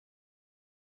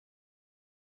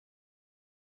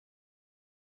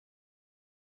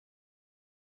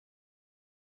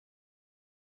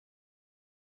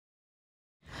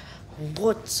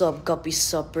What's up, Guppy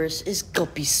Suppers? It's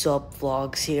Guppy Sup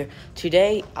Vlogs here.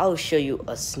 Today, I'll show you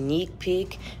a sneak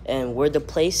peek and where the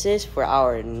place is for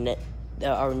our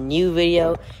new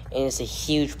video, and it's a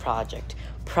huge project.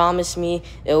 Promise me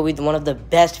it will be one of the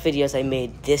best videos I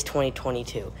made this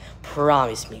 2022.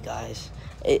 Promise me, guys.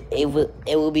 It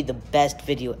will be the best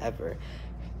video ever,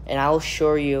 and I'll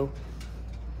show you.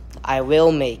 I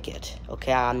will make it.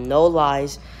 Okay, I'm no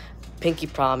lies. Pinky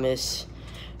promise.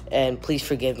 And please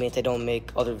forgive me if I don't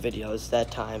make other videos that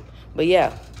time. But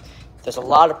yeah, there's a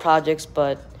lot of projects,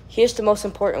 but here's the most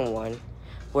important one.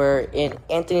 We're in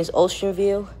Anthony's Ocean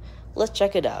View. Let's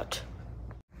check it out.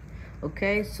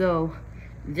 Okay, so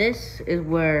this is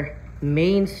where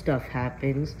main stuff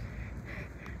happens.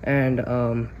 And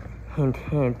hint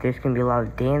hint, there's gonna be a lot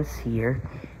of dance here,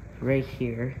 right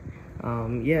here.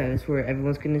 Yeah, that's where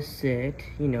everyone's gonna sit,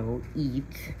 you know,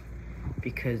 eat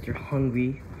because they're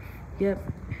hungry.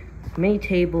 Yep, many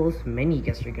tables, many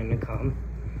guests are gonna come.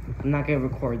 I'm not gonna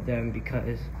record them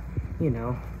because, you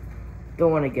know,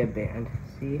 don't want to get banned.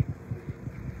 See?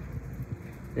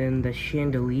 Then the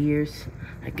chandeliers,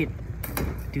 I could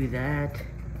do that.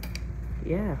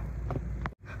 Yeah.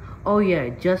 Oh yeah,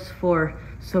 just for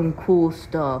some cool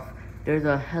stuff, there's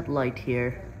a headlight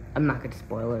here. I'm not gonna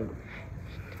spoil it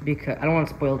because I don't want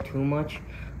to spoil too much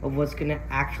of what's gonna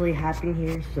actually happen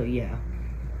here. So yeah.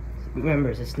 Remember,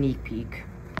 it's a sneak peek.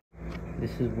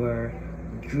 This is where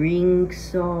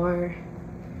drinks are.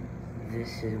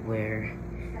 This is where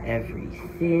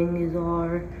everything is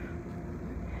are.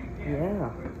 Yeah.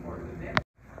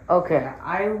 Okay,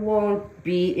 I won't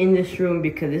be in this room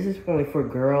because this is only for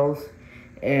girls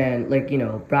and, like, you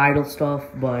know, bridal stuff,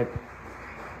 but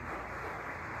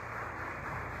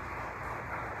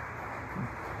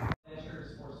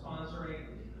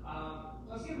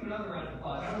Let's give him another round of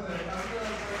applause. That was really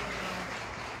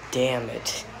damn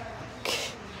it.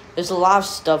 There's a lot of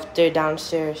stuff there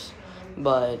downstairs,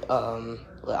 but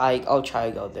I'll try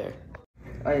to go there.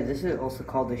 Alright, this is also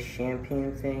called the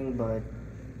champagne thing, but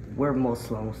we're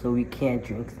Muslim, so we can't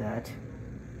drink that.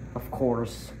 Of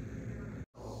course.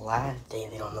 Last day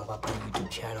they don't know about my YouTube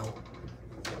channel.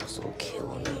 So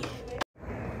kill me.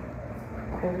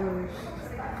 Of course.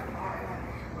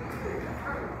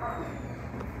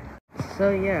 So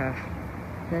yeah,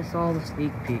 that's all the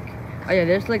sneak peek. Oh yeah,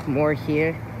 there's like more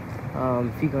here.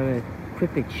 If you're gonna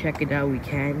quickly check it out, we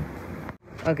can.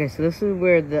 Okay, so this is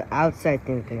where the outside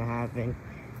thing's gonna happen.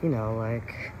 You know,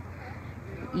 like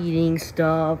eating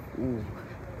stuff. Ooh,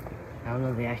 I don't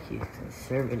know if they actually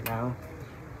serve it now.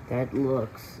 That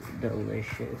looks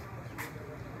delicious.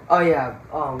 Oh yeah,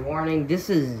 warning, this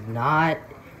is not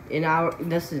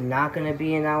gonna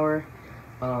be in our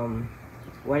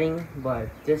wedding, but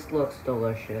this looks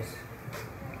delicious.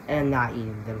 And not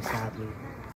eating them, sadly.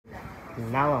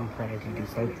 Now I'm planning to do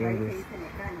something with,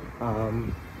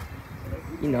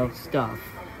 you know, stuff.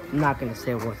 I'm not gonna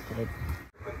say what's it.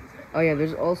 Oh yeah,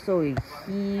 there's also a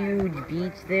huge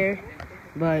beach there,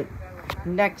 but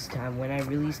next time when I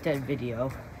release that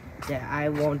video, that I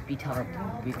won't be telling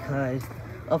you because,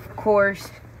 of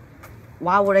course,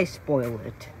 why would I spoil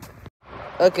it?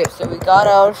 Okay, so we got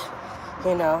out,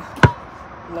 you know,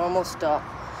 normal stuff.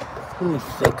 Let me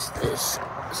fix this.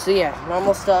 So yeah,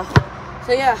 normal stuff.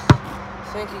 So yeah,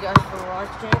 thank you guys for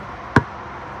watching.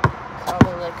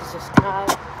 Comment, like, and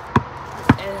subscribe.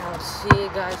 And I'll see you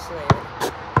guys later.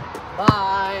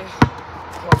 Bye.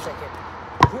 1 second.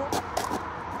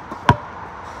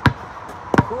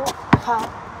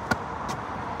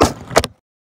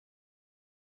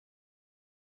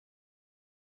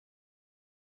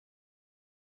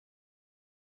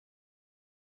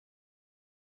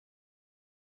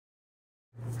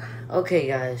 Okay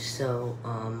guys, so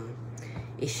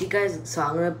if you guys, so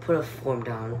I'm gonna put a form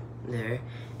down there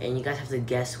and you guys have to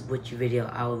guess which video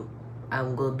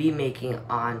I'm gonna be making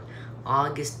on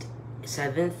August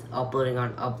 7th, uploading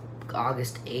on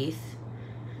August 8th.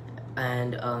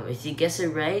 And if you guess it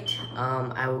right,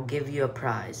 I will give you a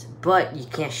prize, but you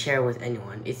can't share with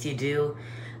anyone. If you do,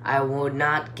 I will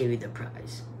not give you the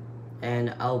prize,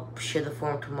 and I'll share the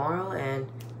form tomorrow, and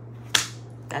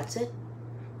that's it.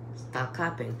 Stop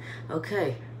clapping.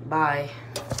 Okay, bye.